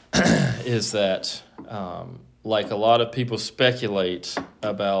is that, like a lot of people speculate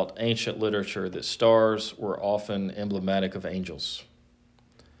about ancient literature, that stars were often emblematic of angels.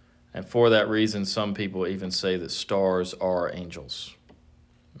 And for that reason, some people even say that stars are angels.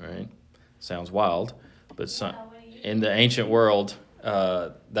 Right? Sounds wild, but in the ancient world,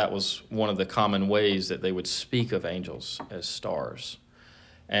 that was one of the common ways that they would speak of angels, as stars.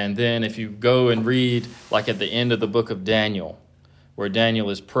 And then if you go and read, like at the end of the book of Daniel, where Daniel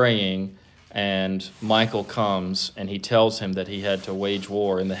is praying and Michael comes and he tells him that he had to wage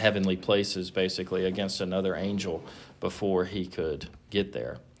war in the heavenly places, basically, against another angel before he could get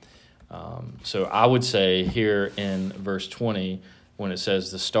there. So I would say here in verse 20, when it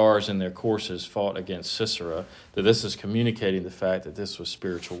says the stars in their courses fought against Sisera, that this is communicating the fact that this was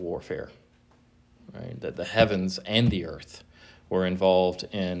spiritual warfare, right? That the heavens and the earth were involved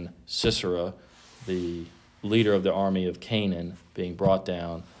in Sisera, the leader of the army of Canaan, being brought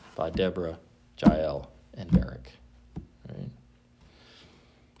down by Deborah, Jael, and Barak. Right?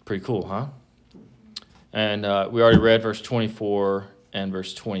 Pretty cool, huh? And we already read verse 24 and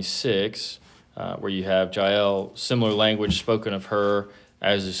verse 26, where you have Jael, similar language spoken of her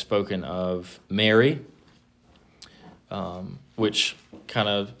as is spoken of Mary, which kind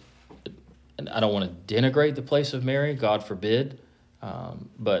of, I don't want to denigrate the place of Mary, God forbid,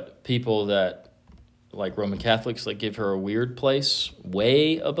 but people that, like Roman Catholics, that give her a weird place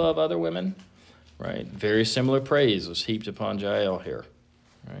way above other women, right? Very similar praise was heaped upon Jael here,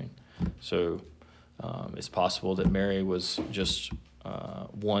 right? So it's possible that Mary was just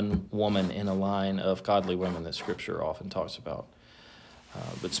one woman in a line of godly women that Scripture often talks about.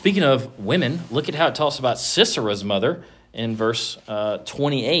 But speaking of women, look at how it talks about Sisera's mother in verse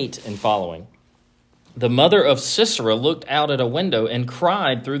 28 and following. The mother of Sisera looked out at a window and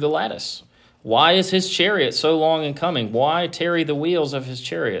cried through the lattice. Why is his chariot so long in coming? Why tarry the wheels of his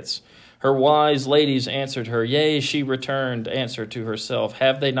chariots? Her wise ladies answered her. Yea, she returned answer to herself.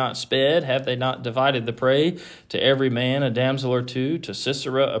 Have they not sped? Have they not divided the prey? To every man a damsel or two. To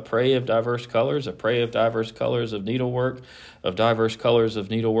Sisera a prey of diverse colors, a prey of diverse colors of needlework, of diverse colors of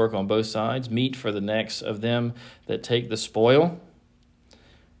needlework on both sides. Meat for the necks of them that take the spoil.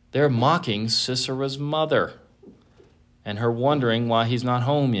 They're mocking Sisera's mother and her wondering why he's not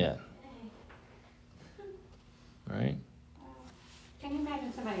home yet. Right? Can you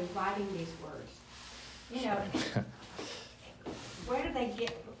imagine somebody writing these words? You know, where do they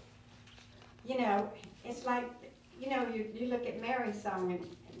get, you know, it's like, you know, you look at Mary's song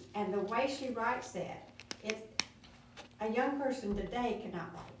and the way she writes that, it's, a young person today cannot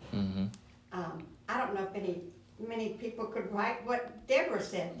write. Mm-hmm. I don't know if many people could write what Deborah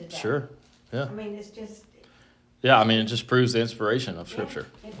said today. Sure, yeah. I mean, it's just... Yeah, I mean, it just proves the inspiration of Scripture,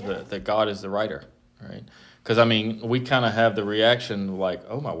 that God is the writer, right? Because, I mean, we kind of have the reaction like,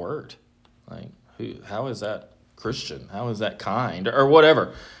 oh, my word. Like, how is that Christian? How is that kind? Or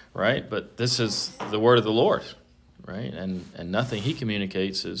whatever, right? But this is the word of the Lord, right? And nothing he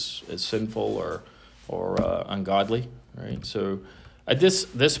communicates is sinful or ungodly, right? So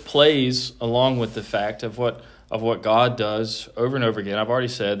this plays along with the fact of what God does over and over again. I've already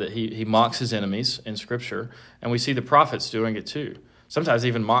said that he mocks his enemies in Scripture, and we see the prophets doing it too. Sometimes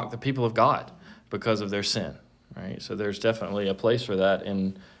even mock the people of God because of their sin, right? So there's definitely a place for that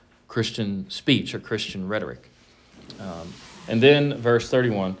in Christian speech or Christian rhetoric. And then verse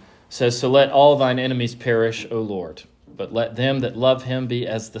 31 says, So let all thine enemies perish, O Lord, but let them that love him be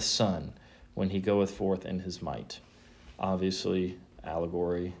as the sun when he goeth forth in his might. Obviously,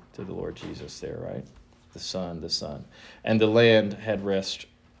 allegory to the Lord Jesus there, right? The sun. And the land had rest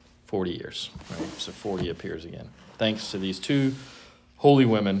 40 years, right? So 40 appears again. Thanks to these two holy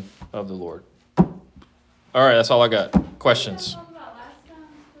women of the Lord. All right, that's all I got. Questions?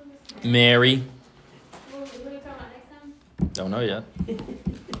 Mary. What are we talking about next time? Don't know yet.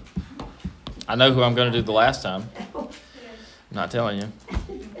 I know who I'm going to do the last time. I'm not telling you.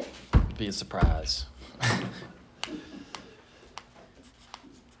 Be a surprise.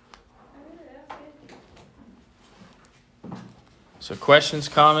 So questions,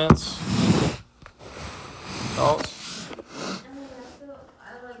 comments, thoughts? I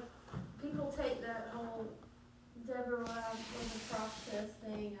like, people take that whole Deborah was a process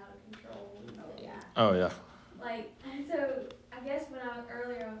thing out of control. Oh, yeah. Oh, yeah. Like, so I guess when I was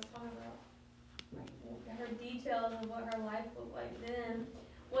talking about like her details of what her life looked like then,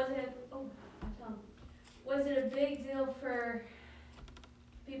 was it a big deal for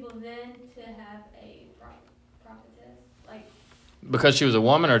people then to have a prophetess? Like, Because she was a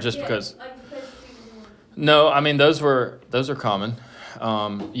woman, or just yeah, because? Like because she was a woman. No, I mean those are common.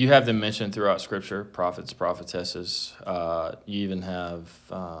 You have them mentioned throughout Scripture: prophets, prophetesses. You even have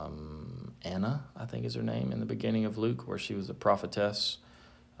Anna, I think is her name, in the beginning of Luke, where she was a prophetess.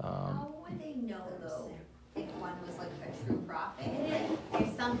 How would they know though if one was like a true prophet? Like,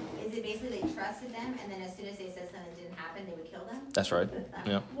 is it basically they trusted them, and then as soon as they said something didn't happen, they would kill them? That's right.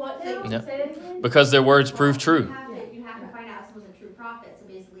 Yeah. What? Yeah. Say it again? Because their words prove true. You have to find out if someone's a true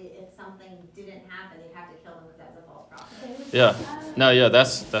basically if something didn't happen, they'd have to kill them as a false prophet. Yeah. No, yeah,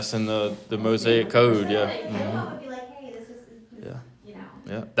 that's in the Mosaic code. Yeah. Everyone would be like, hey, this is, Yeah. you know.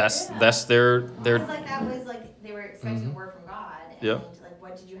 Yeah. That's their. It's like that was like they were expecting a word from God, and Yep. like,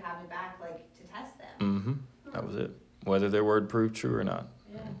 what did you have back, like to test them? Mm-hmm. That was it. Whether their word proved true or not.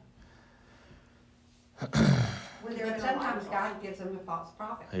 When they were But no sometimes longer God gives them a false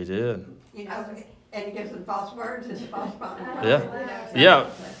prophet, He did. you know, and he gives them false words and false prophets. Yeah. You know, so- Yeah,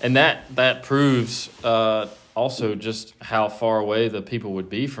 and that proves also just how far away the people would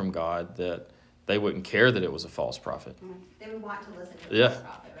be from God, that they wouldn't care that it was a false prophet. They would want to listen to the Yeah, false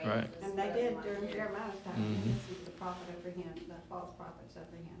prophet, right? right. This is And they what did wanted during to do. Jeremiah's time, Mhm. they listened to the prophet over him, the false prophets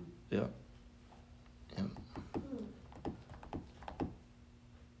over him. Yeah.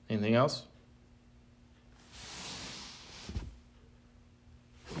 Anything else?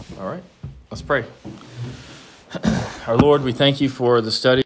 All right, let's pray. Our Lord, we thank you for the study.